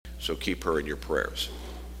So keep her in your prayers.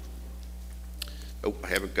 Oh, I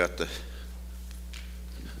haven't got the...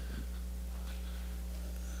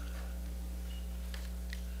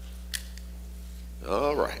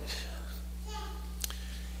 All right.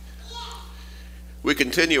 We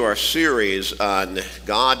continue our series on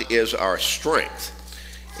God is our strength.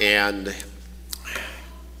 And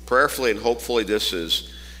prayerfully and hopefully this is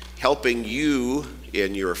helping you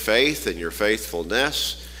in your faith and your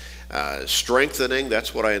faithfulness, strengthening.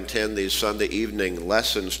 That's what I intend these Sunday evening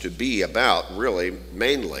lessons to be about, really,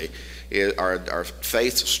 mainly, our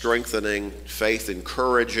faith strengthening, faith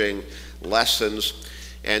encouraging lessons.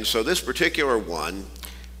 And so this particular one,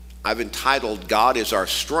 I've entitled, God is Our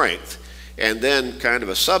Strength, and then kind of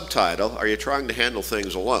a subtitle, Are You Trying to Handle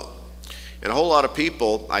Things Alone? And a whole lot of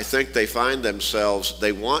people, I think they find themselves,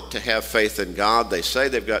 they want to have faith in God, they say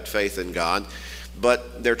they've got faith in God,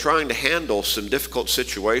 but they're trying to handle some difficult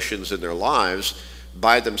situations in their lives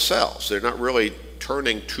by themselves. They're not really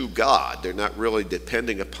turning to God. They're not really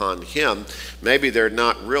depending upon Him. Maybe they're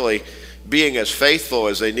not really being as faithful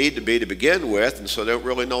as they need to be to begin with, and so they don't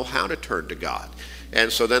really know how to turn to God.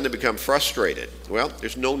 And so then they become frustrated. Well,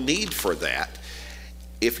 there's no need for that.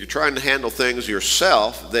 If you're trying to handle things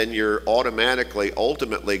yourself, then you're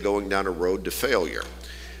ultimately going down a road to failure.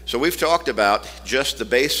 So we've talked about just the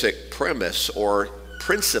basic premise or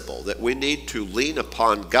principle that we need to lean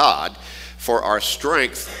upon God for our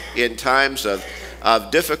strength in times of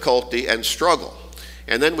difficulty and struggle.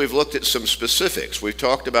 And then we've looked at some specifics. We've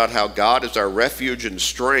talked about how God is our refuge and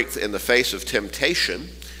strength in the face of temptation,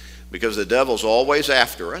 because the devil's always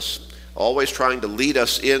after us, always trying to lead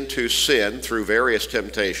us into sin through various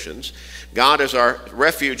temptations. God is our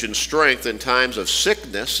refuge and strength in times of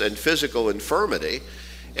sickness and physical infirmity,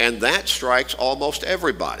 and that strikes almost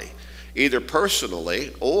everybody, either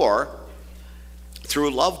personally or through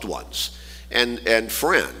loved ones and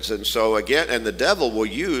friends. And so again, and the devil will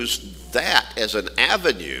use that as an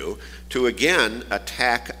avenue to again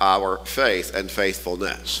attack our faith and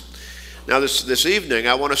faithfulness. Now this evening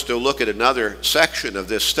I want us to look at another section of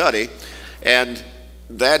this study, and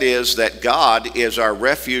that is that God is our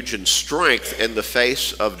refuge and strength in the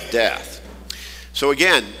face of death. So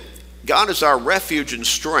again, God is our refuge and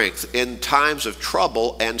strength in times of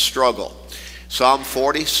trouble and struggle. Psalm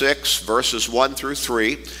 46 verses 1 through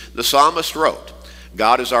 3, the psalmist wrote,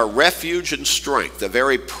 God is our refuge and strength, a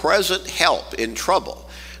very present help in trouble.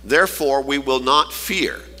 Therefore we will not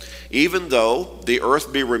fear, even though the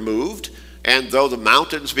earth be removed, and though the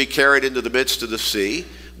mountains be carried into the midst of the sea,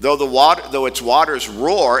 though its waters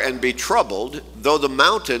roar and be troubled, though the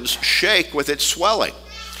mountains shake with its swelling.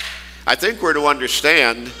 I think we're to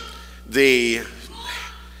understand the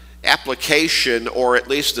application, or at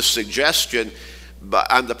least the suggestion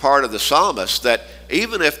on the part of the psalmist, that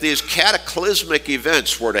even if these cataclysmic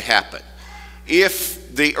events were to happen,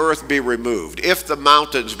 if the earth be removed, if the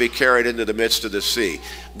mountains be carried into the midst of the sea,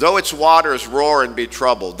 though its waters roar and be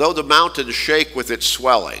troubled, though the mountains shake with its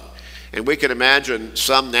swelling, and we can imagine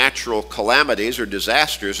some natural calamities or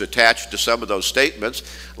disasters attached to some of those statements,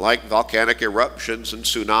 like volcanic eruptions and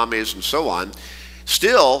tsunamis and so on,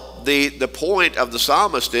 still, the point of the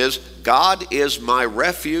psalmist is, God is my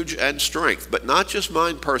refuge and strength, but not just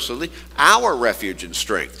mine personally, our refuge and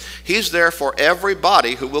strength. He's there for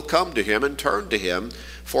everybody who will come to Him and turn to Him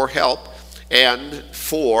for help and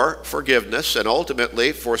for forgiveness, and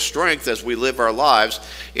ultimately for strength as we live our lives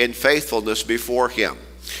in faithfulness before Him.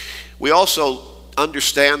 We also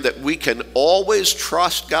understand that we can always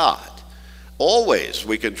trust God. Always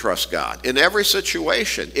we can trust God in every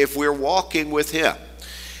situation if we're walking with Him.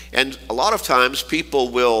 And a lot of times people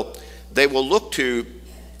will look to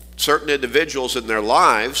certain individuals in their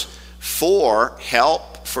lives for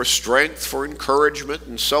help, for strength, for encouragement,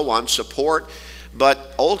 and so on, support.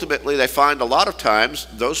 But ultimately they find a lot of times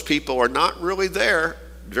those people are not really there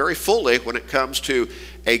very fully when it comes to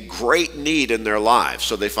a great need in their lives.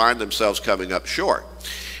 So they find themselves coming up short.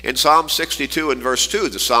 In Psalm 62 and verse 2,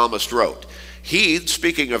 the psalmist wrote, He,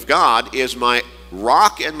 speaking of God, is my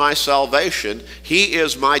rock and my salvation. He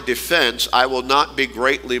is my defense. I will not be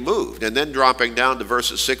greatly moved. And then dropping down to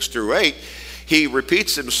verses 6 through 8, he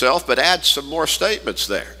repeats himself but adds some more statements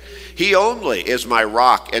there. He only is my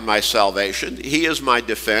rock and my salvation. He is my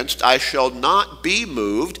defense. I shall not be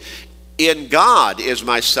moved. In God is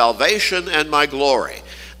my salvation and my glory.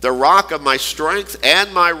 The rock of my strength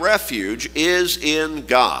and my refuge is in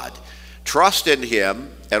God. Trust in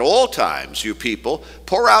Him at all times, you people.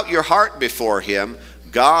 Pour out your heart before Him.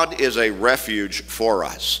 God is a refuge for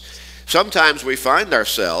us. Sometimes we find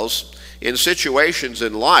ourselves in situations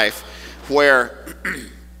in life where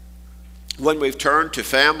when we've turned to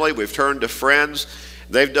family, we've turned to friends,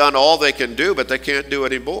 They've done all they can do, but they can't do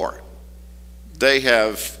any more. They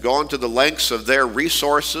have gone to the lengths of their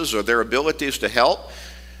resources or their abilities to help,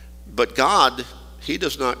 but God, he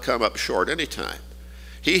does not come up short anytime.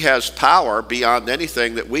 He has power beyond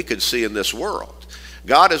anything that we could see in this world.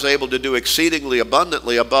 God is able to do exceedingly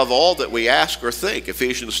abundantly above all that we ask or think,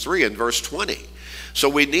 Ephesians 3 and verse 20. So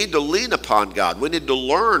we need to lean upon God. We need to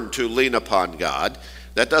learn to lean upon God.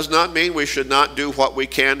 That does not mean we should not do what we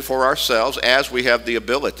can for ourselves as we have the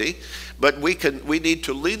ability, but we need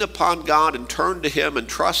to lean upon God and turn to him and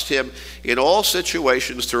trust him in all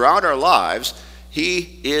situations throughout our lives.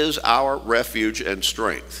 He is our refuge and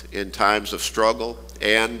strength in times of struggle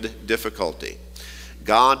and difficulty.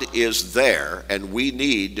 God is there, and we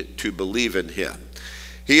need to believe in him.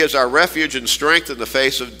 He is our refuge and strength in the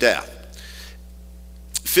face of death.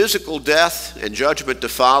 Physical death and judgment to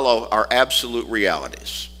follow are absolute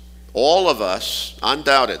realities. All of us,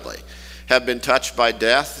 undoubtedly, have been touched by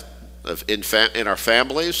death in our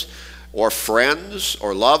families, or friends,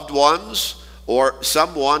 or loved ones, or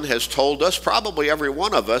someone has told us, probably every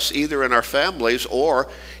one of us, either in our families or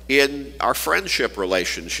in our friendship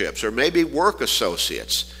relationships, or maybe work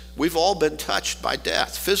associates. We've all been touched by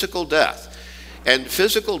death, physical death. And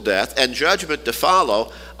physical death and judgment to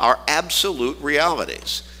follow are absolute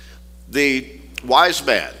realities. The wise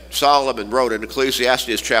man, Solomon, wrote in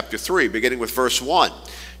Ecclesiastes chapter 3, beginning with verse 1,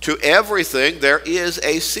 "To everything there is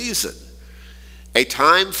a season, a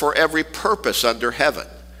time for every purpose under heaven,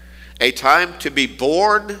 a time to be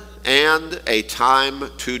born and a time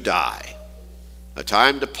to die, a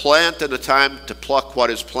time to plant and a time to pluck what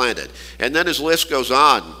is planted." And then his list goes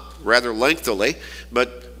on rather lengthily,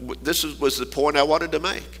 but this was the point I wanted to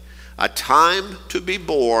make. A time to be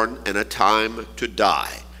born and a time to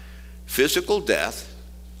die. Physical death,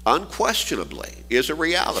 unquestionably, is a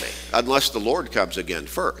reality, unless the Lord comes again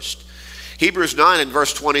first. Hebrews 9 and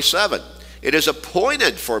verse 27, "It is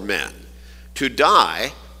appointed for men to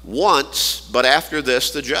die once, but after this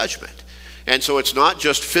the judgment." And so it's not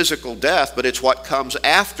just physical death, but it's what comes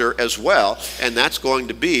after as well, and that's going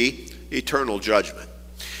to be eternal judgment.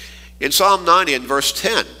 In Psalm 90 and verse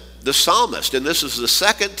 10, the psalmist, and this is the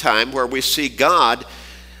second time where we see God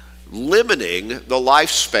limiting the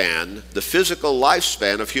lifespan, the physical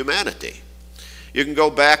lifespan of humanity. You can go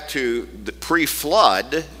back to the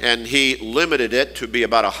pre-flood, and he limited it to be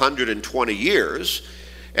about 120 years.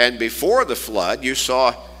 And before the flood, you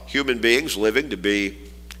saw human beings living to be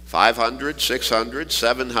 500, 600,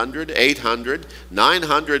 700, 800,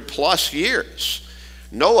 900 plus years.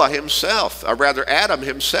 Noah himself, or rather Adam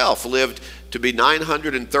himself, lived to be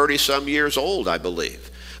 930 some years old, I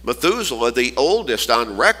believe. Methuselah, the oldest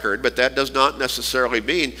on record, but that does not necessarily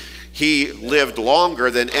mean he lived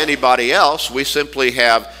longer than anybody else. We simply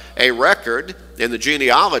have a record in the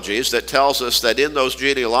genealogies that tells us that in those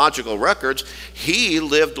genealogical records, he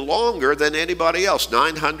lived longer than anybody else,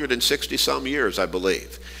 960 some years, I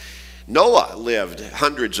believe. Noah lived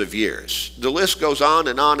hundreds of years. The list goes on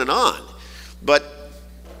and on and on. But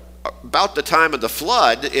about the time of the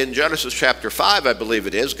flood, in Genesis chapter 5, I believe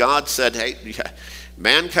it is, God said, hey,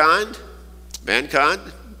 mankind, a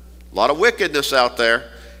lot of wickedness out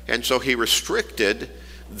there. And so he restricted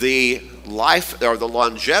the life or the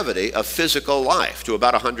longevity of physical life to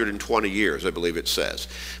about 120 years, I believe it says.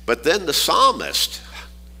 But then the psalmist,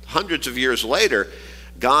 hundreds of years later,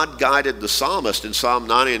 God guided the psalmist in Psalm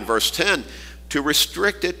 90 and verse 10 to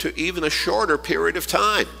restrict it to even a shorter period of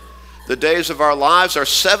time. The days of our lives are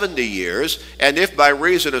 70 years, and if by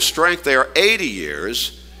reason of strength they are 80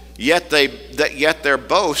 years, yet their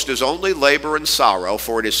boast is only labor and sorrow,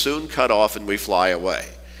 for it is soon cut off and we fly away.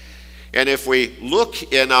 And if we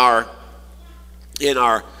look in our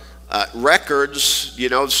records,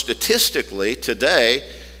 statistically today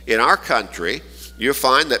in our country, you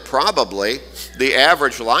find that probably the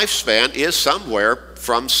average lifespan is somewhere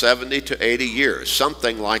from 70 to 80 years,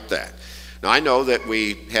 something like that. Now, I know that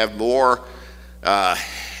we have more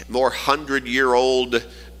 100-year-old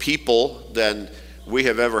people than we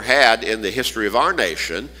have ever had in the history of our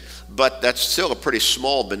nation, but that's still a pretty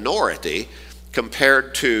small minority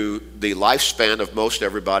compared to the lifespan of most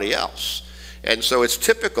everybody else. And so it's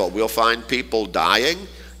typical. We'll find people dying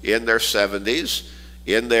in their 70s,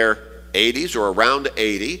 in their 80s or around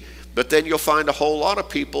 80, but then you'll find a whole lot of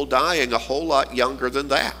people dying a whole lot younger than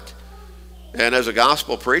that. And as a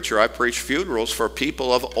gospel preacher, I preach funerals for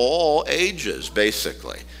people of all ages,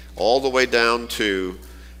 basically, all the way down to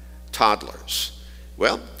toddlers.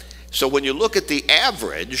 Well, so when you look at the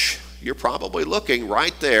average, you're probably looking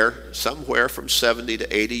right there somewhere from 70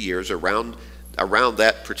 to 80 years around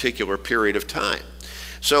that particular period of time.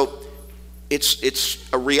 So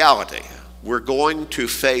it's a reality. we're going to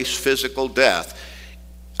face physical death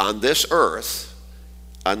on this earth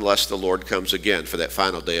unless the Lord comes again for that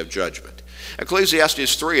final day of judgment.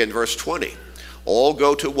 Ecclesiastes 3 and verse 20. All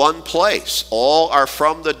go to one place. All are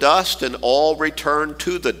from the dust, and all return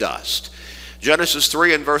to the dust. Genesis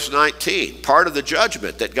 3 and verse 19. Part of the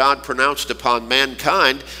judgment that God pronounced upon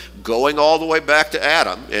mankind, going all the way back to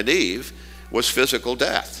Adam and Eve, was physical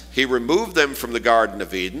death. He removed them from the Garden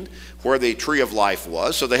of Eden, where the tree of life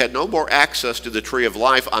was, so they had no more access to the tree of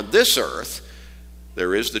life on this earth.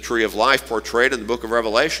 There is the tree of life portrayed in the book of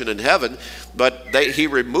Revelation in heaven, but he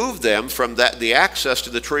removed them from the access to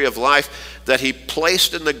the tree of life that he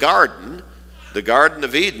placed in the Garden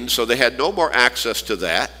of Eden, so they had no more access to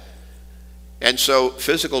that. And so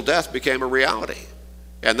physical death became a reality.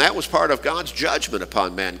 And that was part of God's judgment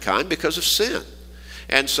upon mankind because of sin.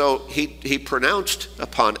 And so he pronounced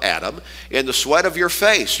upon Adam, in the sweat of your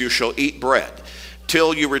face you shall eat bread,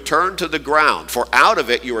 till you return to the ground, for out of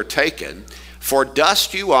it you are taken. For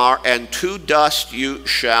dust you are, and to dust you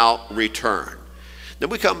shall return.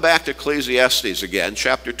 Then we come back to Ecclesiastes again,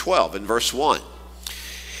 chapter 12 and verse 1.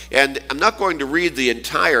 And I'm not going to read the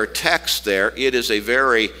entire text there. It is a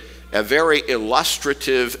very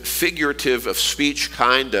illustrative, figurative of speech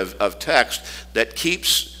kind of text that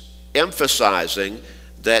keeps emphasizing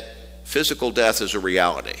that physical death is a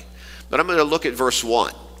reality. But I'm going to look at verse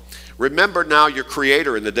 1. Remember now your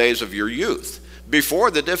Creator in the days of your youth,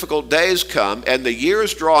 before the difficult days come and the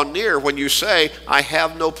years draw near when you say, I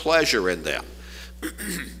have no pleasure in them.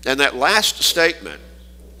 And that last statement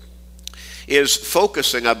is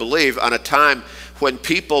focusing, I believe, on a time when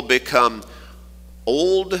people become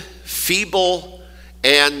old, feeble,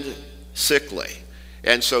 and sickly.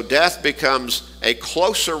 And so death becomes a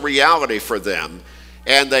closer reality for them.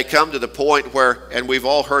 And they come to the point where, and we've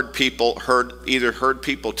all heard people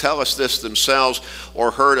tell us this themselves,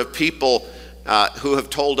 or heard of people who have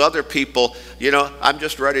told other people, I'm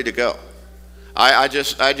just ready to go. I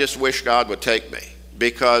just wish God would take me,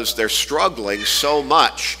 because they're struggling so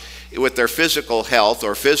much with their physical health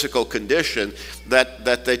or physical condition that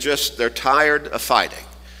they're tired of fighting.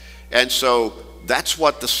 And so that's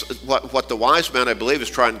what the wise man, I believe, is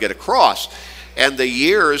trying to get across. And the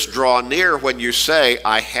years draw near when you say,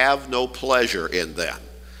 I have no pleasure in them.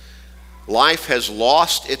 Life has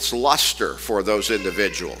lost its luster for those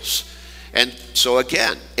individuals. And so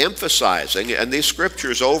again, emphasizing, and these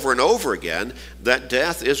scriptures over and over again, that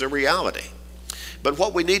death is a reality. But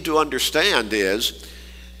what we need to understand is,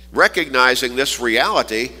 recognizing this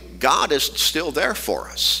reality, God is still there for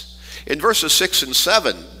us. In verses 6 and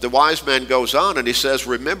 7, the wise man goes on and he says,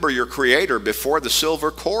 remember your Creator before the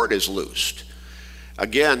silver cord is loosed.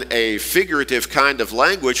 Again, a figurative kind of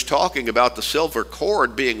language talking about the silver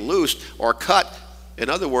cord being loosed or cut. In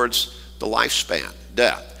other words, the lifespan,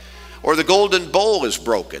 death. Or the golden bowl is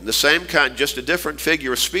broken. The same kind, just a different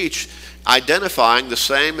figure of speech identifying the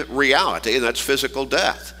same reality, and that's physical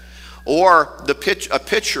death. Or a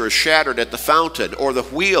pitcher is shattered at the fountain, or the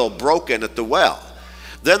wheel broken at the well.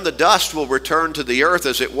 Then the dust will return to the earth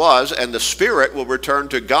as it was, and the spirit will return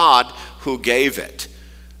to God who gave it.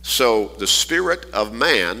 So the spirit of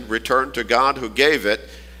man returned to God who gave it,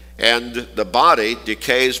 and the body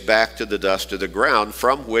decays back to the dust of the ground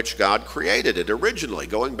from which God created it originally,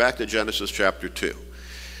 going back to Genesis chapter 2.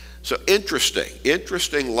 So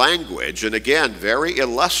interesting language, and again, very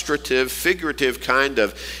illustrative, figurative kind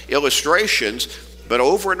of illustrations, but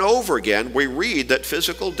over and over again we read that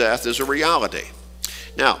physical death is a reality.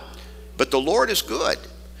 Now, but the Lord is good,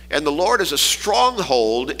 and the Lord is a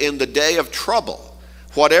stronghold in the day of trouble.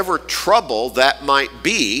 Whatever trouble that might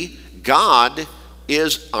be, God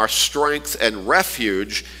is our strength and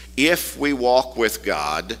refuge if we walk with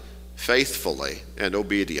God faithfully and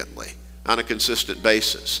obediently on a consistent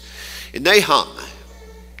basis. In Nahum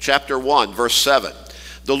chapter 1 verse 7,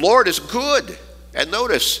 the Lord is good, and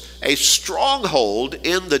notice, a stronghold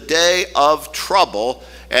in the day of trouble,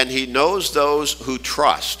 and he knows those who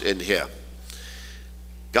trust in him.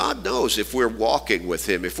 God knows if we're walking with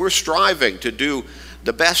him, if we're striving to do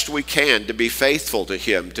the best we can to be faithful to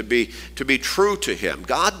him, to be true to him.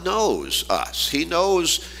 God knows us. He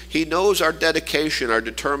knows our dedication, our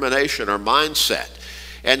determination, our mindset.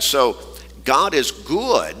 And so God is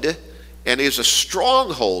good, and is a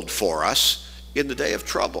stronghold for us in the day of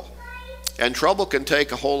trouble. And trouble can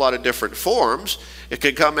take a whole lot of different forms. It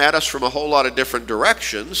can come at us from a whole lot of different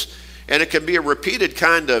directions, and it can be a repeated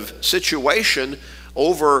kind of situation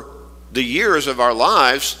over the years of our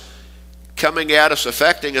lives, coming at us,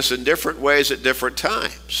 affecting us in different ways at different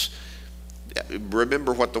times.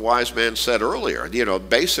 Remember what the wise man said earlier.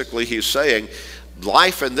 Basically he's saying,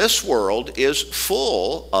 life in this world is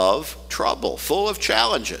full of trouble, full of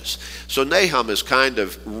challenges. So Nahum is kind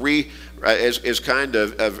of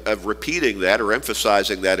repeating that or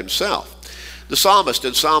emphasizing that himself. The psalmist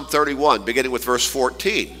in Psalm 31, beginning with verse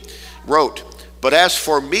 14, wrote, "But as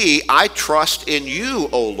for me, I trust in you,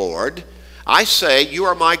 O Lord. I say, you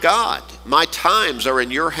are my God. My times are in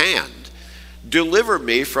your hand. Deliver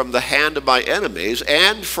me from the hand of my enemies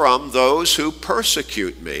and from those who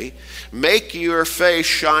persecute me. Make your face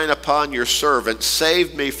shine upon your servant.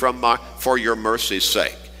 Save me for your mercy's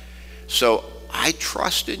sake." So I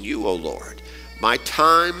trust in you, O Lord. My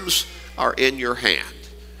times are in your hand.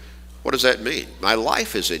 What does that mean? My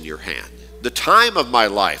life is in your hand. The time of my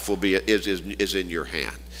life is in your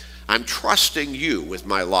hand. I'm trusting you with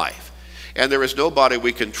my life. And there is nobody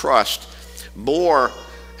we can trust more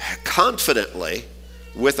confidently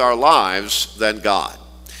with our lives than God.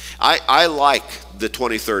 I like the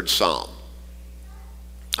 23rd Psalm.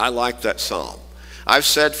 I like that psalm. I've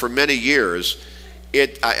said for many years,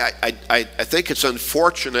 I think it's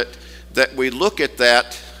unfortunate that we look at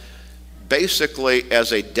that basically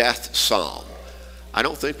as a death psalm. I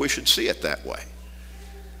don't think we should see it that way.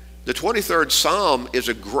 The 23rd Psalm is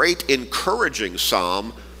a great encouraging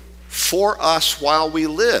psalm for us while we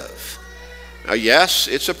live. Now, yes,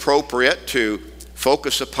 it's appropriate to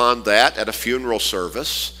focus upon that at a funeral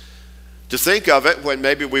service, to think of it when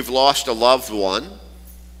maybe we've lost a loved one.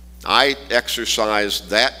 I exercised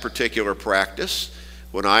that particular practice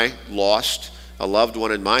when I lost a loved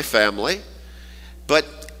one in my family. But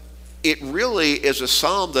it really is a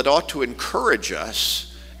psalm that ought to encourage us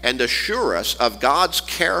and assure us of God's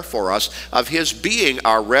care for us, of his being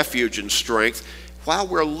our refuge and strength while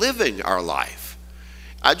we're living our life.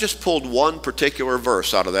 I just pulled one particular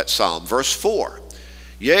verse out of that psalm, verse 4.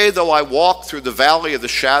 "Yea, though I walk through the valley of the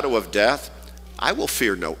shadow of death, I will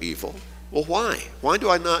fear no evil." Well, why? Why do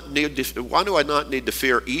I not need to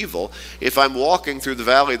fear evil if I'm walking through the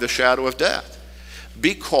valley of the shadow of death?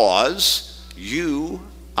 Because you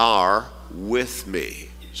are with me.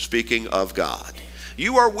 Speaking of God.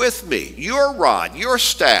 You are with me. Your rod, your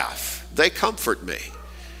staff, they comfort me.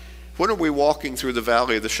 When are we walking through the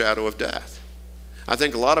valley of the shadow of death? I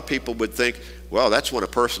think a lot of people would think, well, that's when a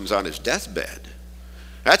person's on his deathbed.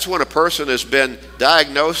 That's when a person has been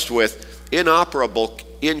diagnosed with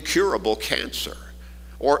incurable cancer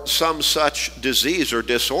or some such disease or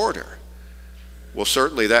disorder. Well,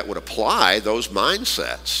 certainly that would apply, those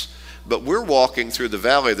mindsets. But we're walking through the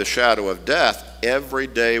valley of the shadow of death every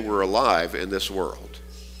day we're alive in this world.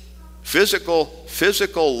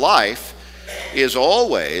 Physical life is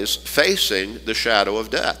always facing the shadow of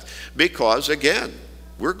death because, again,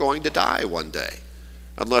 we're going to die one day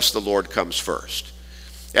unless the Lord comes first.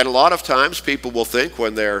 And a lot of times people will think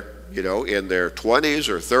when they're, in their 20s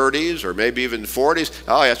or 30s or maybe even 40s,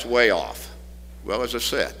 oh, that's way off. Well, as I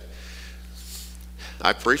said,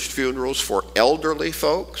 I preached funerals for elderly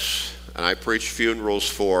folks, and I preached funerals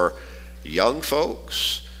for young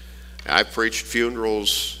folks. I preached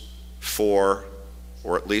funerals for,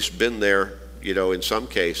 or at least been there, in some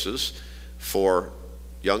cases, for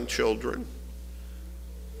young children.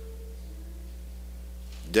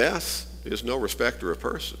 Death is no respecter of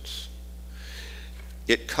persons.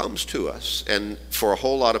 It comes to us, and for a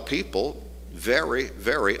whole lot of people, very,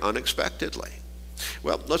 very unexpectedly.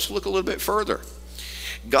 Well, let's look a little bit further.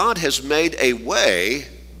 God has made a way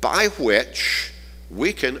by which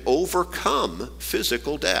we can overcome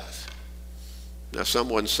physical death. Now,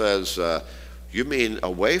 someone says, you mean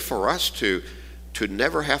a way for us to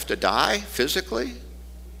never have to die physically?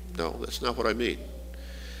 No, that's not what I mean.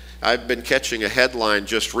 I've been catching a headline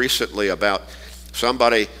just recently about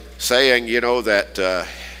somebody saying, that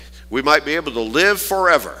we might be able to live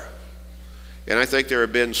forever. And I think there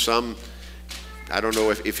have been some, I don't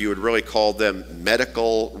know if you would really call them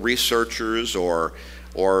medical researchers or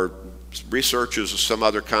researchers of some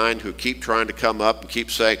other kind who keep trying to come up and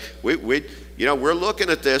keep saying, we're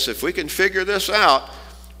looking at this. If we can figure this out,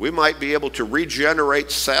 we might be able to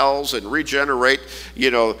regenerate cells and regenerate,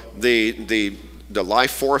 the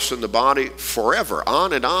life force in the body forever,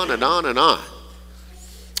 on and on and on and on.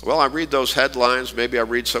 Well, I read those headlines, maybe I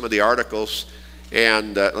read some of the articles,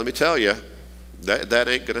 and let me tell you, that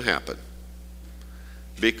ain't going to happen.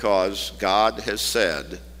 Because God has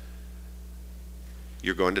said,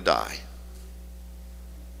 you're going to die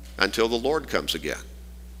until the Lord comes again.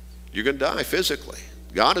 You're going to die physically.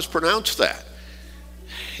 God has pronounced that.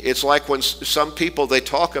 It's like when some people, they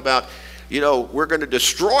talk about, we're going to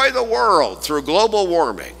destroy the world through global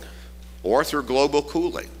warming or through global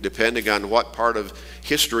cooling, depending on what part of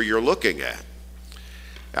history you're looking at.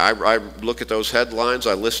 I look at those headlines,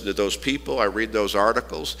 I listen to those people, I read those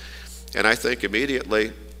articles, and I think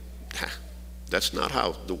immediately, that's not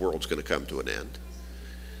how the world's going to come to an end.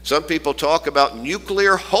 Some people talk about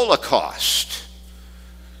nuclear holocaust.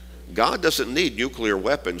 God doesn't need nuclear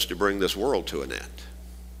weapons to bring this world to an end.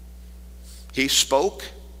 He spoke,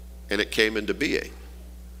 and it came into being.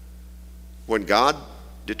 When God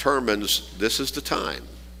determines this is the time,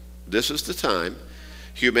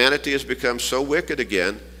 humanity has become so wicked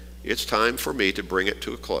again, it's time for me to bring it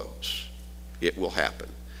to a close. It will happen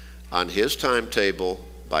on his timetable,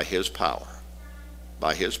 by his power.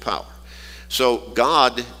 By his power. So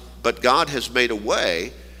God has made a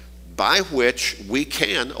way by which we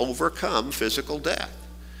can overcome physical death.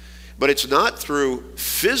 But it's not through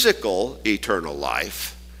physical eternal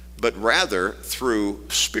life, but rather through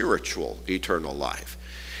spiritual eternal life.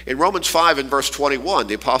 In Romans 5 and verse 21,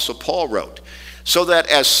 the Apostle Paul wrote, so that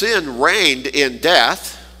as sin reigned in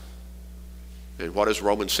death, and what does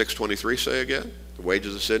Romans 6:23 say again? The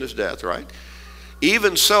wages of sin is death, right?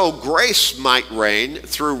 Even so, grace might reign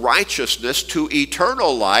through righteousness to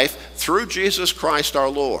eternal life through Jesus Christ our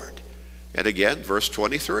Lord. And again, verse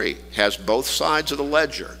 23 has both sides of the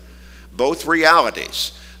ledger, both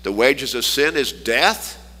realities. The wages of sin is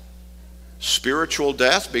death, spiritual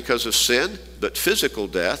death because of sin, but physical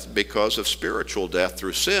death because of spiritual death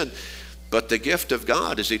through sin. But the gift of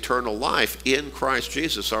God is eternal life in Christ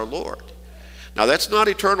Jesus our Lord. Now that's not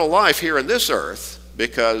eternal life here in this earth,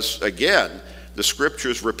 because again, the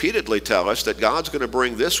scriptures repeatedly tell us that God's going to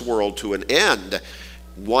bring this world to an end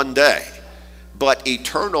one day, but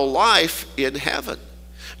eternal life in heaven.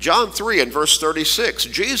 John 3 and verse 36,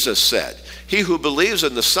 Jesus said, he who believes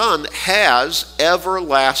in the Son has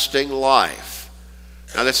everlasting life.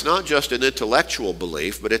 Now that's not just an intellectual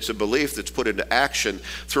belief, but it's a belief that's put into action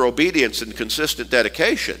through obedience and consistent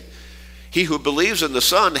dedication. He who believes in the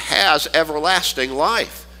Son has everlasting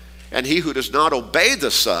life. And he who does not obey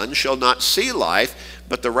the Son shall not see life,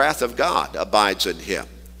 but the wrath of God abides in him.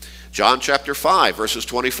 John chapter 5, verses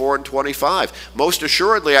 24 and 25. Most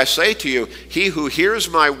assuredly I say to you, he who hears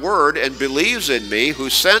my word and believes in me who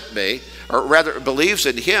sent me, or rather believes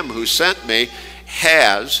in him who sent me,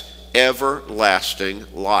 has everlasting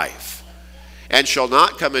life, and shall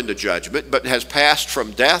not come into judgment, but has passed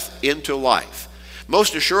from death into life.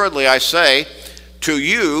 Most assuredly I say to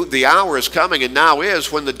you, the hour is coming and now is,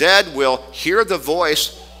 when the dead will hear the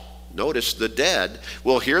voice, notice the dead,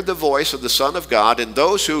 will hear the voice of the Son of God, and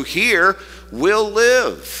those who hear will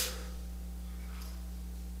live.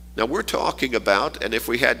 Now we're talking about, and if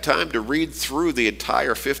we had time to read through the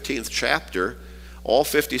entire 15th chapter, all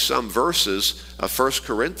 50-some verses of 1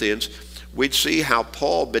 Corinthians, we'd see how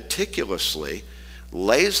Paul meticulously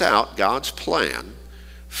lays out God's plan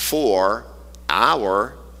for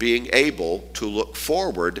our being able to look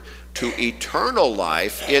forward to eternal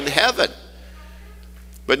life in heaven.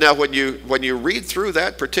 But now when you read through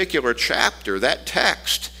that particular chapter, that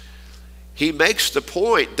text, he makes the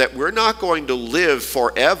point that we're not going to live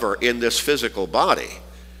forever in this physical body,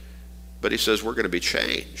 but he says we're going to be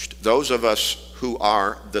changed. Those of us who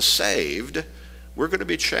are the saved, we're going to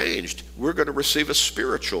be changed. We're going to receive a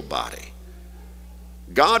spiritual body.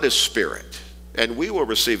 God is spirit, and we will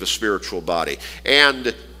receive a spiritual body,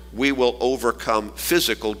 and we will overcome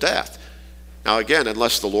physical death. Now again,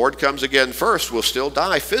 unless the Lord comes again first, we'll still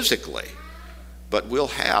die physically, but we'll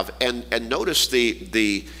have, and notice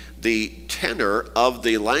the tenor of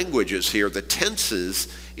the languages here, the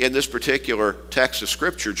tenses in this particular text of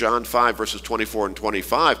Scripture, John 5 verses 24 and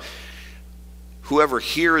 25. Whoever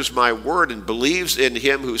hears my word and believes in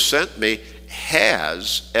him who sent me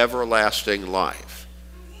has everlasting life.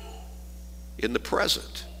 In the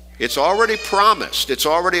present. It's already promised. It's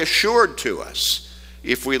already assured to us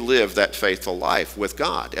if we live that faithful life with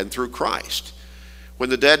God and through Christ. When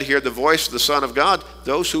the dead hear the voice of the Son of God,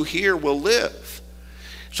 those who hear will live.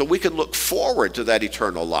 So we can look forward to that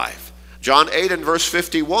eternal life. John 8 and verse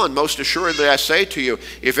 51, most assuredly I say to you,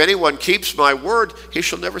 if anyone keeps my word, he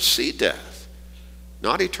shall never see death.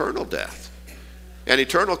 Not eternal death. And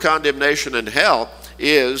eternal condemnation in hell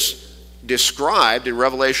is described in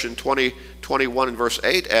Revelation 20:21 and verse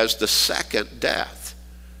 8 as the second death.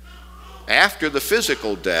 After the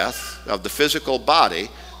physical death of the physical body,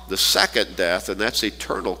 the second death, and that's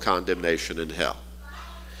eternal condemnation in hell.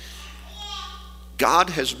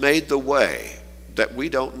 God has made the way that we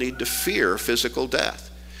don't need to fear physical death.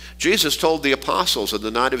 Jesus told the apostles on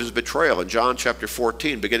the night of his betrayal in John chapter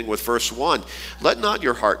 14, beginning with verse 1, let not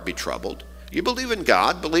your heart be troubled. You believe in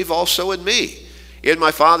God, believe also in me. In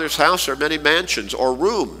my Father's house are many mansions or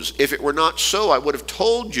rooms. If it were not so, I would have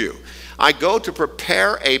told you. I go to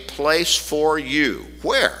prepare a place for you.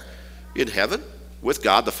 Where? In heaven, with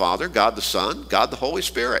God the Father, God the Son, God the Holy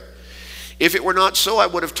Spirit. If it were not so, I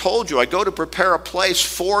would have told you. I go to prepare a place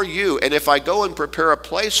for you. And if I go and prepare a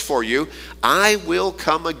place for you, I will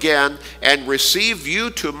come again and receive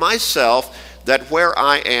you to myself, that where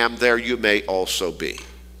I am, there you may also be.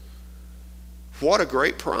 What a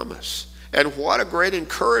great promise. And what a great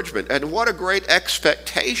encouragement, and what a great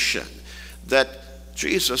expectation that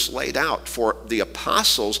Jesus laid out for the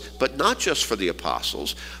apostles, but not just for the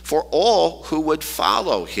apostles, for all who would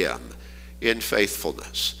follow him in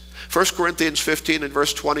faithfulness. 1 Corinthians 15 and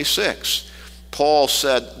verse 26, Paul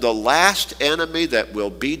said, the last enemy that will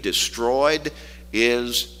be destroyed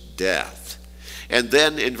is death. And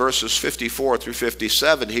then in verses 54 through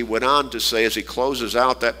 57, he went on to say, as he closes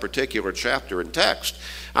out that particular chapter and text,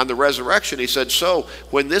 on the resurrection, he said, so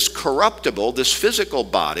when this corruptible, this physical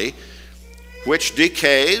body, which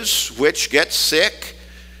decays, which gets sick,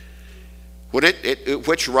 when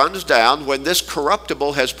which runs down, when this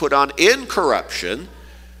corruptible has put on incorruption,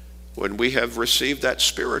 when we have received that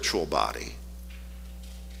spiritual body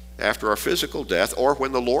after our physical death, or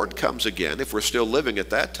when the Lord comes again, if we're still living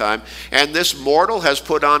at that time, and this mortal has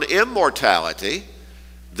put on immortality,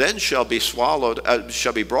 then shall be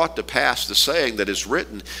brought to pass the saying that is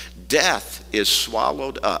written, death is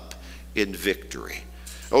swallowed up in victory.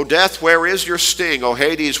 O death, where is your sting? O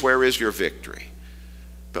Hades, where is your victory?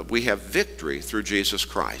 But we have victory through Jesus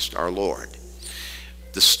Christ, our Lord.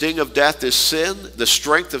 The sting of death is sin. The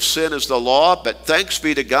strength of sin is the law. But thanks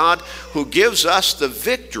be to God who gives us the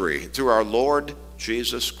victory through our Lord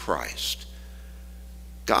Jesus Christ.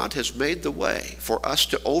 God has made the way for us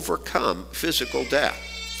to overcome physical death.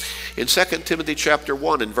 In 2 Timothy chapter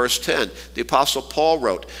 1 and verse 10, the Apostle Paul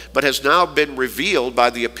wrote, but has now been revealed by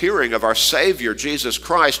the appearing of our Savior Jesus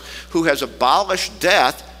Christ, who has abolished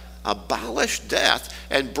death,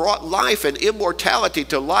 and brought life and immortality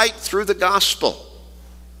to light through the gospel.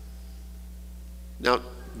 Now,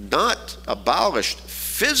 not abolished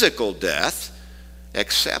physical death,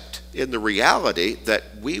 except in the reality that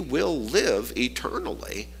we will live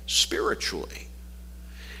eternally, spiritually.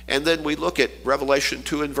 And then we look at Revelation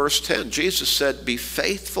 2 and verse 10. Jesus said, be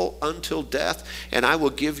faithful until death, and I will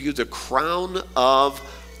give you the crown of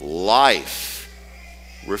life,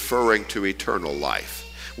 referring to eternal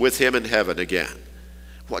life, with him in heaven again.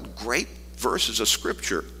 What great verses of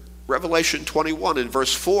Scripture. Revelation 21 and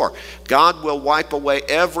verse 4, God will wipe away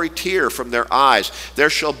every tear from their eyes. There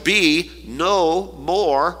shall be no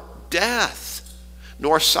more death,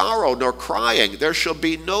 nor sorrow, nor crying. There shall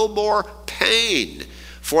be no more pain,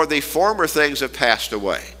 for the former things have passed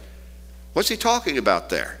away. What's he talking about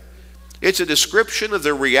there? It's a description of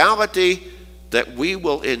the reality that we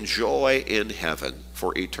will enjoy in heaven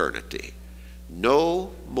for eternity.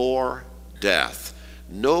 No more death.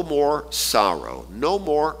 No more sorrow, no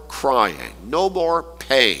more crying, no more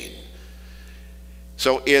pain.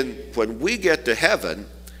 So when we get to heaven,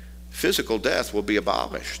 physical death will be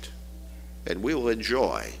abolished, and we will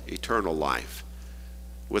enjoy eternal life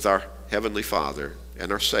with our Heavenly Father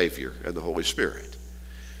and our Savior and the Holy Spirit.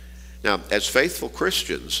 Now, as faithful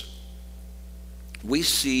Christians, we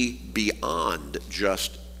see beyond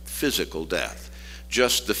just physical death,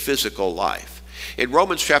 just the physical life. In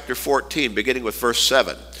Romans chapter 14, beginning with verse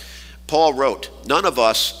 7, Paul wrote, none of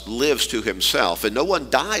us lives to himself, and no one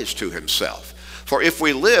dies to himself. For if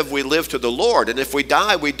we live to the Lord, and if we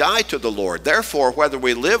die to the Lord. Therefore, whether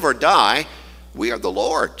we live or die, we are the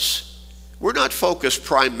Lord's. We're not focused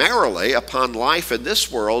primarily upon life in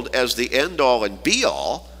this world as the end-all and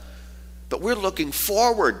be-all, but we're looking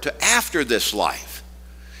forward to after this life.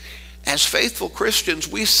 As faithful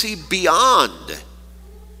Christians, we see beyond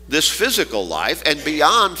this physical life and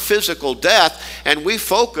beyond physical death, and we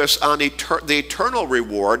focus on the eternal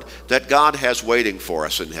reward that God has waiting for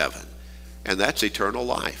us in heaven. And that's eternal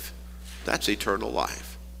life. That's eternal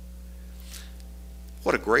life.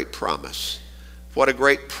 What a great promise. What a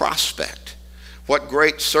great prospect. What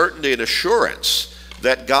great certainty and assurance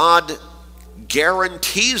that God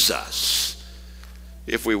guarantees us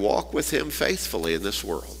if we walk with him faithfully in this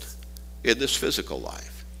world, in this physical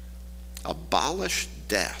life. Abolish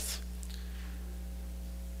death.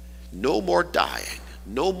 No more dying,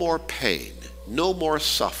 no more pain, no more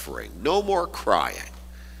suffering, no more crying.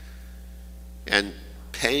 And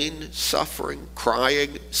pain, suffering,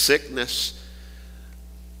 crying, sickness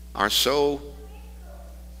are so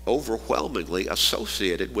overwhelmingly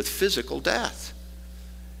associated with physical death.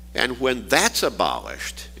 And when that's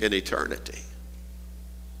abolished in eternity,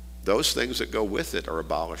 those things that go with it are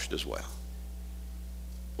abolished as well.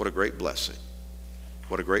 What a great blessing.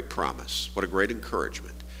 What a great promise. What a great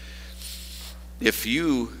encouragement. If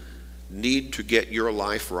you need to get your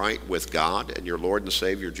life right with God and your Lord and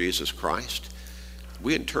Savior Jesus Christ,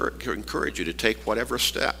 we encourage you to take whatever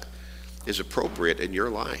step is appropriate in your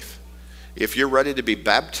life. If you're ready to be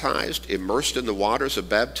baptized, immersed in the waters of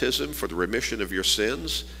baptism for the remission of your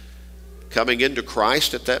sins, coming into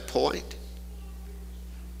Christ at that point,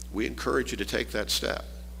 we encourage you to take that step.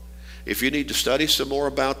 If you need to study some more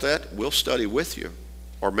about that, we'll study with you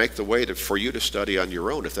or make the way for you to study on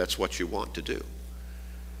your own if that's what you want to do.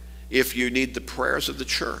 If you need the prayers of the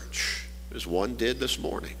church, as one did this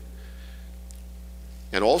morning,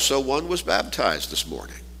 and also one was baptized this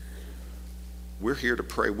morning, we're here to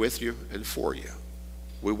pray with you and for you.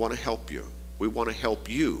 We want to help you. We want to help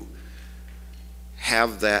you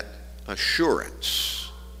have that assurance,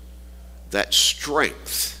 that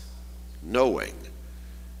strength, knowing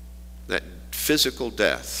that physical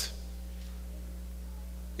death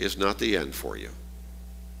is not the end for you,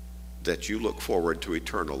 that you look forward to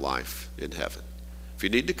eternal life in heaven. If you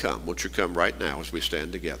need to come, won't you come right now as we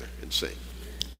stand together and sing?